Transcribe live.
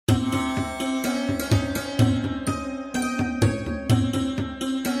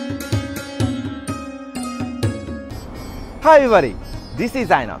Hi everybody, this is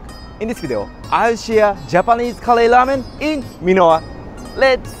Ainok. In this video, I'll share Japanese curry ramen in Minowa.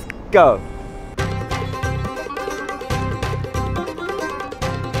 Let's go!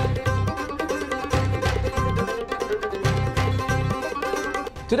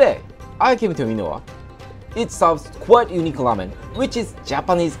 Today, I came to Minowa. It serves quite unique ramen, which is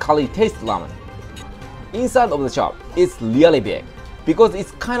Japanese curry taste ramen. Inside of the shop is really big because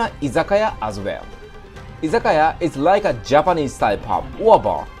it's kinda izakaya as well. Izakaya is like a Japanese style pub or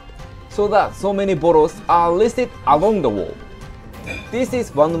bar, so that so many bottles are listed along the wall. This is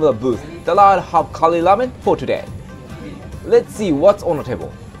one of the booths that I'll have curry ramen for today. Let's see what's on the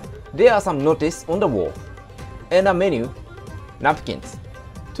table. There are some notices on the wall, and a menu, napkins,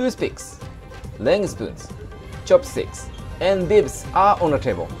 toothpicks, ring spoons, chopsticks, and bibs are on the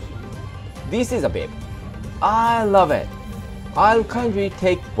table. This is a bib. I love it. I'll kindly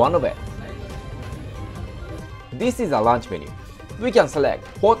take one of it. This is a lunch menu. We can select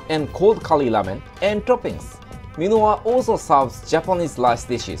hot and cold curry ramen and toppings. Minowa also serves Japanese rice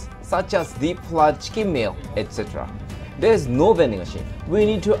dishes such as deep fried chicken meal, etc. There is no vending machine. We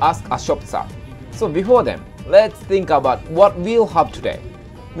need to ask a shop staff. So before then, let's think about what we'll have today.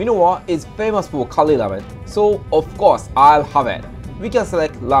 Minowa is famous for curry ramen, so of course I'll have it. We can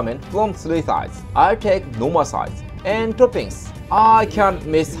select ramen from 3 sides. I'll take normal size. And toppings. I can't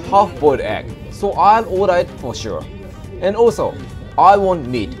miss half-boiled egg, so I'll order it for sure. And also, I want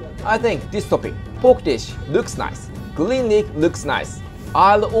meat. I think this topping, pork dish, looks nice. Green leek looks nice.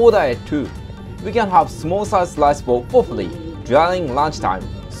 I'll order it too. We can have small size rice bowl for free during lunchtime,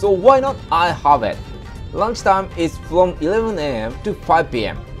 so why not I have it. Lunchtime is from 11 AM to 5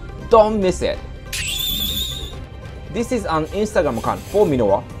 PM. Don't miss it. This is an Instagram account for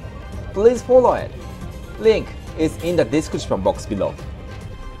Minowa. Please follow it. Link is in the description box below.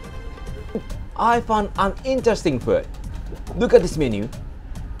 I found an interesting food. Look at this menu.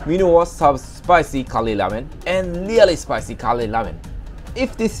 Minowa serves spicy curry ramen and really spicy curry ramen.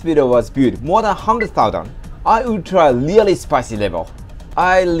 If this video was viewed more than 100,000, I would try really spicy level.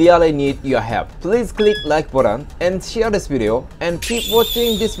 I really need your help. Please click like button and share this video and keep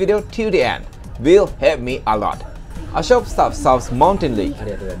watching this video till the end. Will help me a lot. A shop staff serves mountain leek,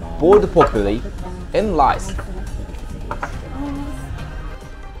 boiled pork belly, and rice.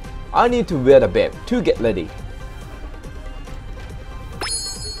 I need to wear the bib to get ready.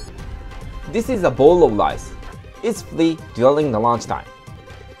 This is a bowl of rice. It's free during the lunchtime.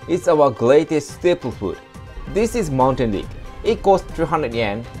 It's our greatest staple food. This is mountain leek. It costs 300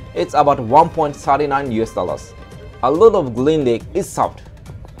 yen. It's about 1.39 US. A lot of green leek is served.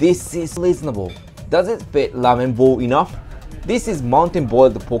 This is reasonable. Does it fit ramen bowl enough? This is mountain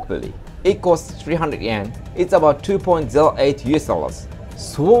boiled pork belly. It costs 300 yen. It's about 2.08 US.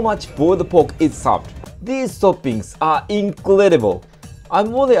 So much boiled pork is served. These toppings are incredible.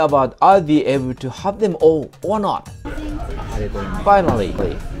 I'm worried about I'll be able to have them all or not. Finally,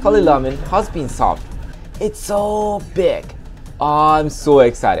 curry ramen has been served. It's so big. I'm so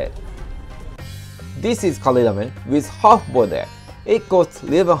excited. This is curry ramen with half-boiled egg. It costs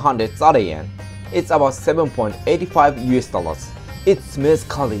 1130 yen. It's about 7.85 US. It smells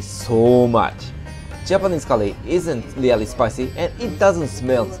curry so much. Japanese curry isn't really spicy and it doesn't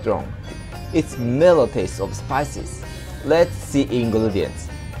smell strong. It's mellow taste of spices. Let's see ingredients.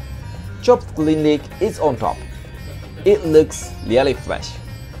 Chopped green leek is on top. It looks really fresh.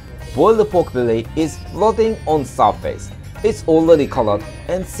 Boiled pork belly is floating on surface. It's already colored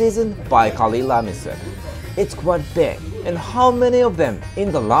and seasoned by curry ramen soup. It's quite big, and how many of them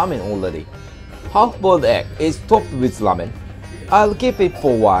in the ramen already? Half-boiled egg is topped with ramen. I'll keep it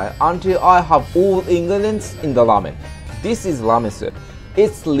for a while until I have all ingredients in the ramen. This is ramen soup.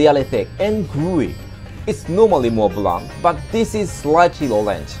 It's really thick and gooey. It's normally more brown, but this is slightly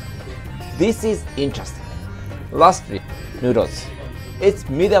orange. This is interesting. Lastly, noodles. It's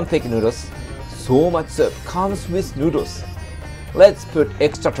medium thick noodles. So much soup comes with noodles. Let's put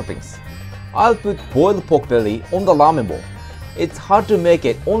extra toppings. I'll put boiled pork belly on the ramen bowl. It's hard to make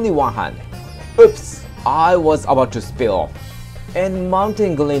it only one hand. Oops, I was about to spill off. And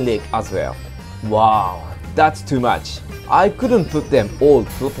mountain green leek as well. Wow, that's too much. I couldn't put them all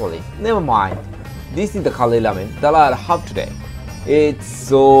properly. Never mind. This is the curry ramen that I'll have today. It's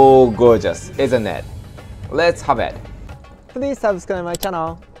so gorgeous, isn't it? Let's have it. Please subscribe my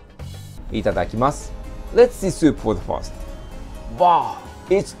channel. いただきます. Let's see soup for the first. Wow,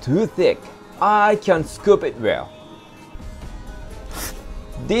 it's too thick. I can't scoop it well.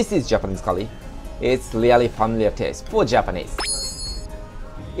 This is Japanese curry. It's really familiar taste for Japanese.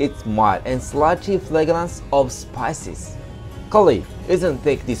 It's mild and slightly fragrance of spices. Curry isn't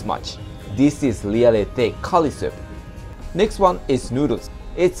thick this much. This is really thick curry soup. Next one is noodles.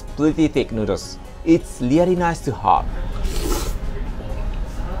 It's pretty thick noodles. It's really nice to have.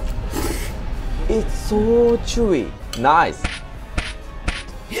 It's so chewy. Nice.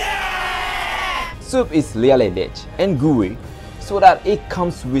 Soup is really rich and gooey, so that it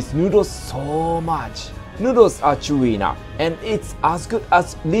comes with noodles so much. Noodles are chewy enough, and it's as good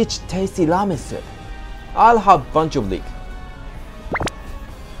as rich, tasty ramen soup. I'll have bunch of leek.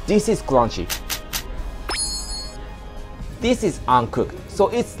 This is crunchy. This is uncooked, so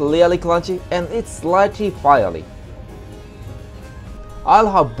it's really crunchy and it's slightly fiery.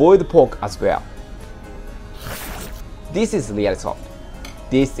 I'll have boiled pork as well. This is really soft.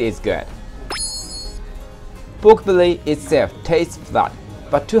 This is good. Pork belly itself tastes flat,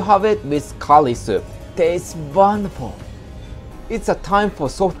 but to have it with curry soup tastes wonderful. It's a time for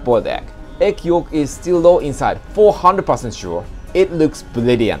soft boiled egg. Egg yolk is still low inside, 400% sure. It looks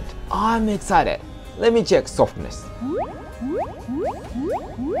brilliant. I'm excited. Let me check softness.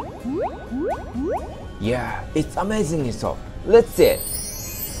 Yeah, it's amazingly soft. Let's see it.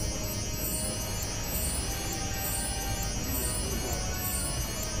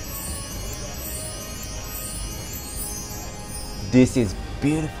 This is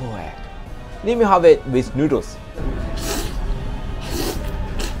beautiful egg. Let me have it with noodles.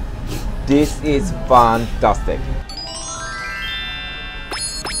 This is fantastic.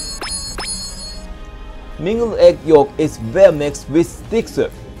 Mingled egg yolk is well mixed with thick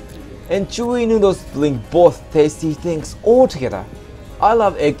soup, and chewy noodles bring both tasty things all together. I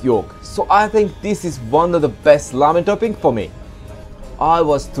love egg yolk, so I think this is one of the best ramen topping for me. I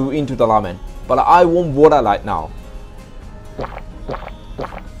was too into the ramen, but I want water right now.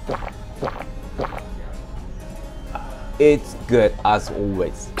 It's good as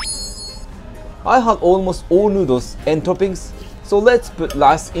always. I had almost all noodles and toppings, so let's put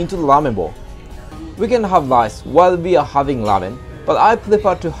rice into the ramen bowl. We can have rice while we are having ramen, but I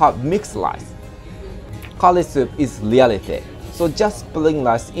prefer to have mixed rice. Curry soup is really thick, so just putting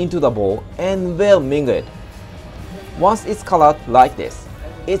rice into the bowl and well mingle it. Once it's colored like this,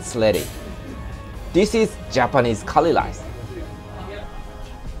 it's ready. This is Japanese curry rice.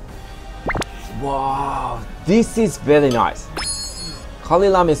 Wow, this is very nice. Curry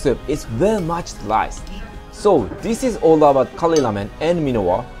ramen soup is well matched rice. So this is all about curry ramen and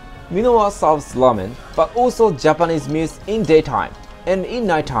Minowa. Minowa serves ramen, but also Japanese meals in daytime, and in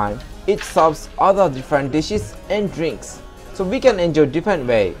nighttime it serves other different dishes and drinks. So we can enjoy different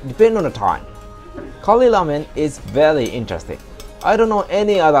way depending on the time. Curry ramen is very interesting. I don't know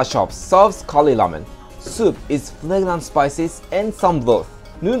any other shop serves curry ramen. Soup is fragrant spices and some broth.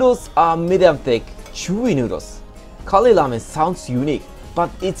 Noodles are medium thick, chewy noodles. Curry ramen sounds unique, but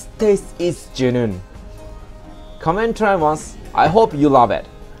its taste is genuine. Come and try once. I hope you love it.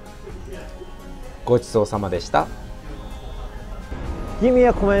 ごちそうさまでした。Give me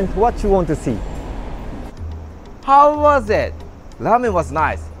a comment what you want to see. How was it? Ramen was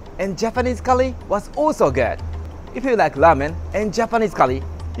nice, and Japanese curry was also good. If you like ramen and Japanese curry,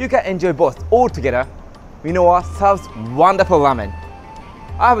 you can enjoy both all together. Minowa serves wonderful ramen.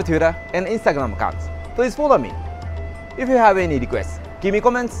 I have a Twitter and Instagram accounts. Please follow me. If you have any requests, give me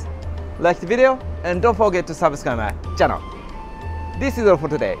comments, like the video, and don't forget to subscribe my channel. This is all for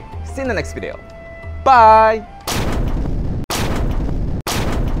today. See you in the next video. Bye!